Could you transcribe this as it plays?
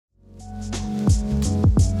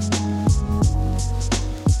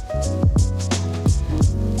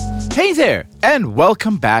there, and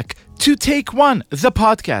welcome back to Take One, the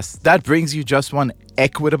podcast that brings you just one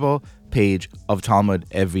equitable page of Talmud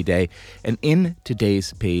every day. And in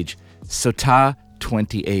today's page, Sotah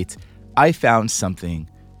 28, I found something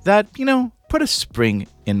that, put a spring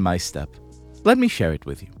in my step. Let me share it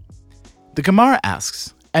with you. The Gemara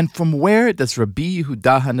asks, and from where does Rabbi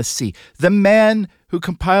Yehuda HaNasi, the man who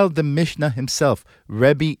compiled the Mishnah himself,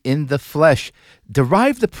 Rebbe in the flesh,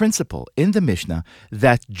 derive the principle in the Mishnah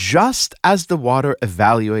that just as the water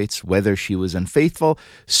evaluates whether she was unfaithful,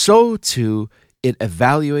 so too it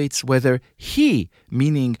evaluates whether he,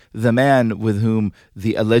 meaning the man with whom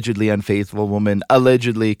the allegedly unfaithful woman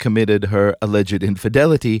allegedly committed her alleged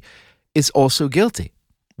infidelity, is also guilty,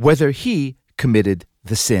 whether he committed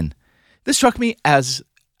the sin. This struck me as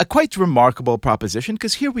a quite remarkable proposition,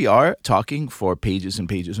 because here we are talking for pages and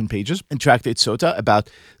pages and pages in Tractate Sotah about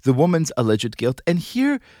the woman's alleged guilt, and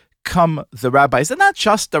here come the rabbis, and not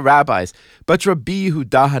just the rabbis, but Rabbi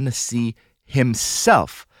Yehuda HaNasi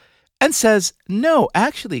himself, and says, no,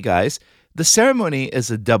 actually, guys, the ceremony is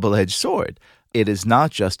a double-edged sword. It is not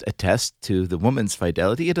just a test to the woman's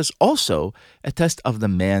fidelity, it is also a test of the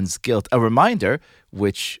man's guilt. A reminder,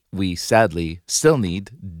 which we sadly still need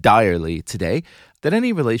direly today, that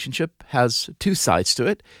any relationship has two sides to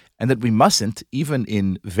it, and that we mustn't, even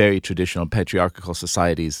in very traditional patriarchal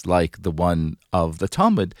societies like the one of the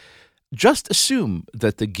Talmud, just assume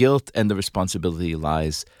that the guilt and the responsibility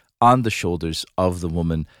lies on the shoulders of the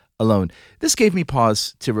woman alone. This gave me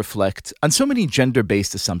pause to reflect on so many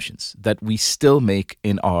gender-based assumptions that we still make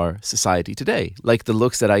in our society today, like the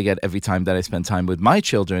looks that I get every time that I spend time with my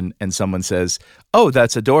children and someone says, oh,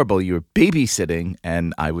 that's adorable, you're babysitting.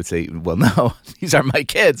 And I would say, well, no, these are my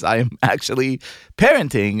kids. I am actually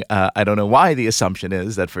parenting. I don't know why the assumption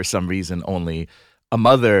is that for some reason only a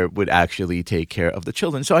mother would actually take care of the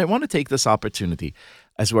children. So I want to take this opportunity,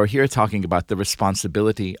 as we're here talking about the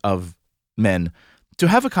responsibility of men, to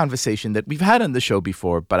have a conversation that we've had on the show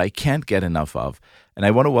before, but I can't get enough of. And I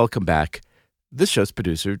want to welcome back this show's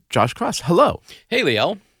producer, Josh Cross. Hello. Hey,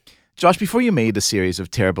 Liel. Josh, before you made a series of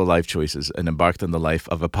terrible life choices and embarked on the life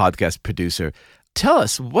of a podcast producer, tell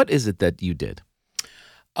us, what is it that you did?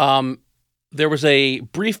 There was a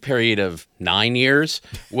brief period of 9 years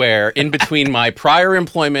where in between my prior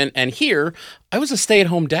employment and here, I was a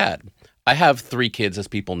stay-at-home dad. I have 3 kids, as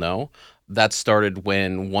people know. That started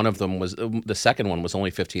when one of them was, the second one was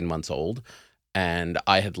only 15 months old, and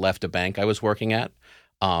I had left a bank I was working at.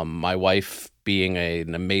 My wife, being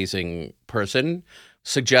an amazing person,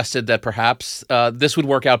 suggested that perhaps this would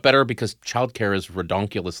work out better because childcare is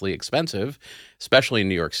redonkulously expensive, especially in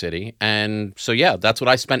New York City. And so, yeah, that's what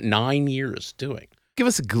I spent 9 years doing. Give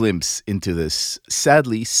us a glimpse into this,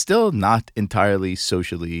 sadly, still not entirely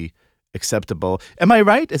socially acceptable. Am I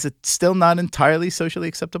right? Is it still not entirely socially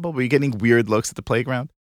acceptable? Were you getting weird looks at the playground?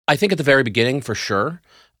 I think at the very beginning, for sure.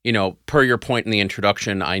 Per your point in the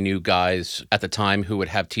introduction, I knew guys at the time who would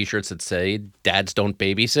have T-shirts that say, dads don't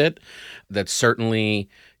babysit. That's certainly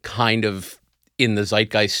kind of in the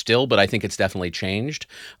zeitgeist still, but I think it's definitely changed.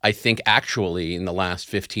 I think actually in the last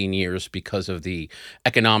 15 years, because of the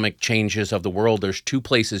economic changes of the world, there's 2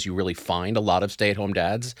 places you really find a lot of stay-at-home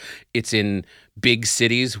dads. It's in big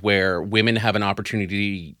cities where women have an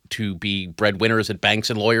opportunity to be breadwinners at banks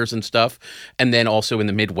and lawyers and stuff. And then also in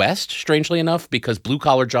the Midwest, strangely enough, because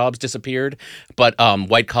blue-collar jobs disappeared, but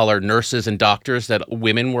white-collar nurses and doctors that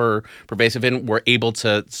women were pervasive in were able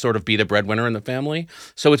to sort of be the breadwinner in the family.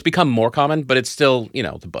 So it's become more common, but it's still,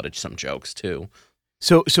 the butt of some jokes too.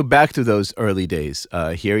 So back to those early days.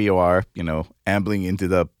 Here you are, ambling into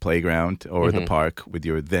the playground or the park with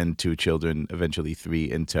your then 2 children, eventually 3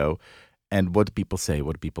 in tow. And what do people say?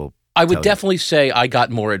 What do people I would definitely say I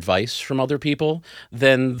got more advice from other people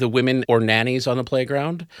than the women or nannies on the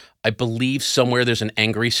playground. I believe somewhere there's an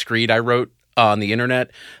angry screed I wrote on the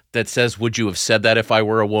internet that says, would you have said that if I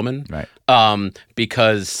were a woman? Right.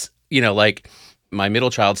 Because, like my middle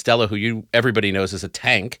child, Stella, who everybody knows is a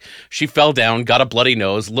tank, she fell down, got a bloody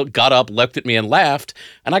nose, got up, looked at me and laughed.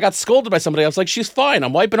 And I got scolded by somebody. I was like, she's fine.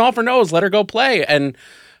 I'm wiping off her nose. Let her go play. And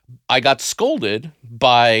I got scolded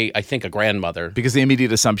by, I think, a grandmother. Because the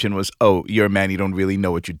immediate assumption was, oh, you're a man, you don't really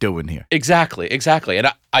know what you're doing here. Exactly.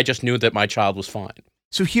 And I just knew that my child was fine.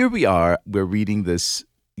 So here we are, we're reading this,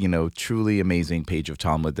 truly amazing page of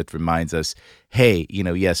Talmud that reminds us, hey,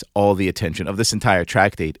 yes, all the attention of this entire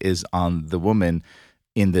tractate is on the woman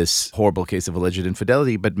in this horrible case of alleged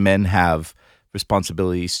infidelity, but men have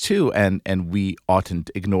responsibilities too, and we oughtn't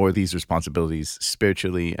ignore these responsibilities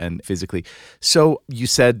spiritually and physically. So you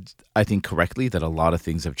said, I think correctly, that a lot of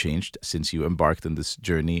things have changed since you embarked on this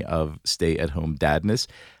journey of stay-at-home dadness.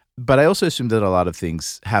 but I also assume that a lot of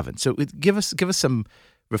things haven't. So give us some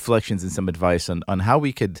reflections and some advice on how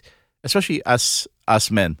we could, especially us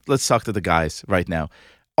men, let's talk to the guys right now,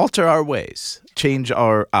 alter our ways, change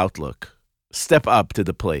our outlook, step up to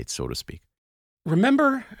the plate, so to speak.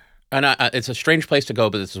 Remember, and it's a strange place to go,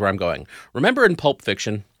 but this is where I'm going. Remember in Pulp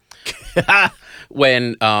Fiction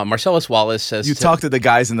when Marcellus Wallace says... You talk to the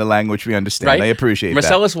guys in the language we understand. Right? I appreciate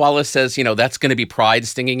Marcellus Wallace says, that's going to be pride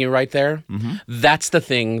stinging you right there. Mm-hmm. That's the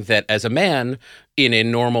thing that as a man in a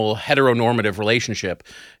normal heteronormative relationship,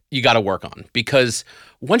 you got to work on. Because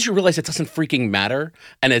once you realize it doesn't freaking matter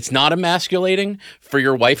and it's not emasculating for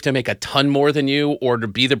your wife to make a ton more than you or to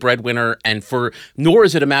be the breadwinner, nor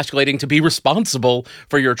is it emasculating to be responsible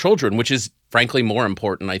for your children, which is frankly more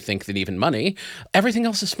important, I think, than even money. Everything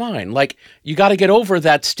else is fine. Like, you got to get over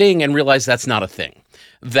that sting and realize that's not a thing.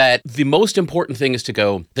 That the most important thing is to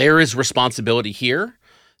go, there is responsibility here.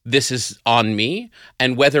 This is on me.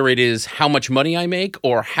 And whether it is how much money I make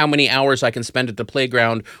or how many hours I can spend at the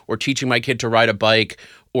playground or teaching my kid to ride a bike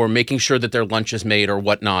or making sure that their lunch is made or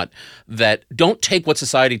whatnot, that don't take what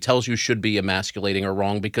society tells you should be emasculating or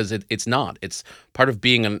wrong, because it's not. It's part of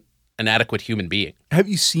being an adequate human being. Have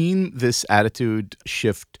you seen this attitude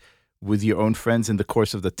shift with your own friends in the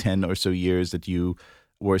course of the 10 or so years that you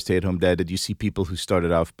were a stay-at-home dad? Did you see people who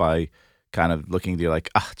started off by kind of looking at you like,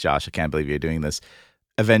 Josh, I can't believe you're doing this,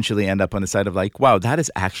 eventually end up on the side of like, wow, that is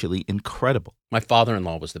actually incredible? My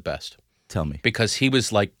father-in-law was the best. Tell me. Because he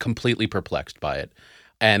was like completely perplexed by it.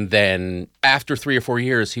 And then after 3 or 4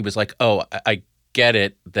 years, he was like, oh, I get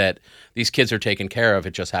it that these kids are taken care of.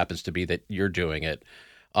 It just happens to be that you're doing it.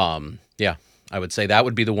 Yeah, I would say that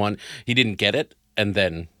would be the one. He didn't get it. And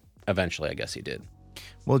then eventually, I guess he did.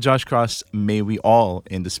 Well, Josh Cross, may we all,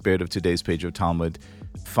 in the spirit of today's page of Talmud,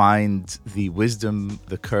 find the wisdom,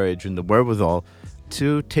 the courage, and the wherewithal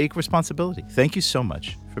to take responsibility. Thank you so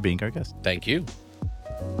much for being our guest. Thank you.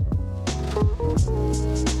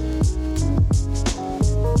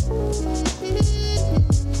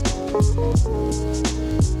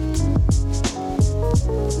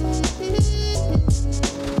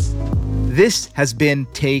 This has been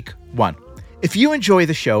Take One. If you enjoy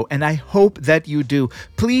the show, and I hope that you do,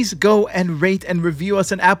 please go and rate and review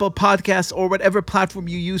us on Apple Podcasts or whatever platform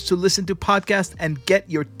you use to listen to podcasts, and get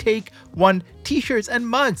your Take One t-shirts and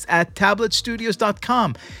mugs at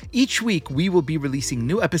tabletstudios.com. Each week, we will be releasing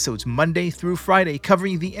new episodes Monday through Friday,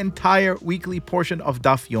 covering the entire weekly portion of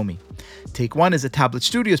Daf Yomi. Take One is a Tablet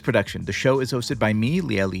Studios production. The show is hosted by me,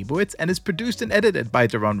 Leah Leibowitz, and is produced and edited by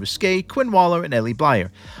Daron Risquet, Quinn Waller, and Ellie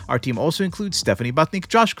Blyer. Our team also includes Stephanie Butnick,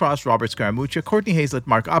 Josh Cross, Robert Scaramuccia, Courtney Hazlett,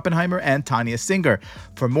 Mark Oppenheimer, and Tanya Singer.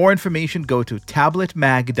 For more information, go to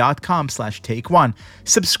tabletmag.com/take1.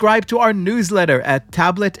 Subscribe to our newsletter at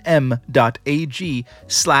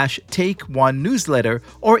tabletm.ag/take1newsletter,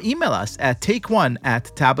 or email us at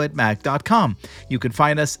takeone@tabletmag.com. You can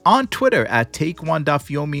find us on Twitter at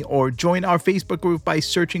take1dafyomi, or join our Facebook group by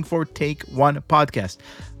searching for Take One Podcast.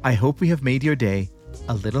 I hope we have made your day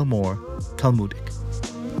a little more Talmudic.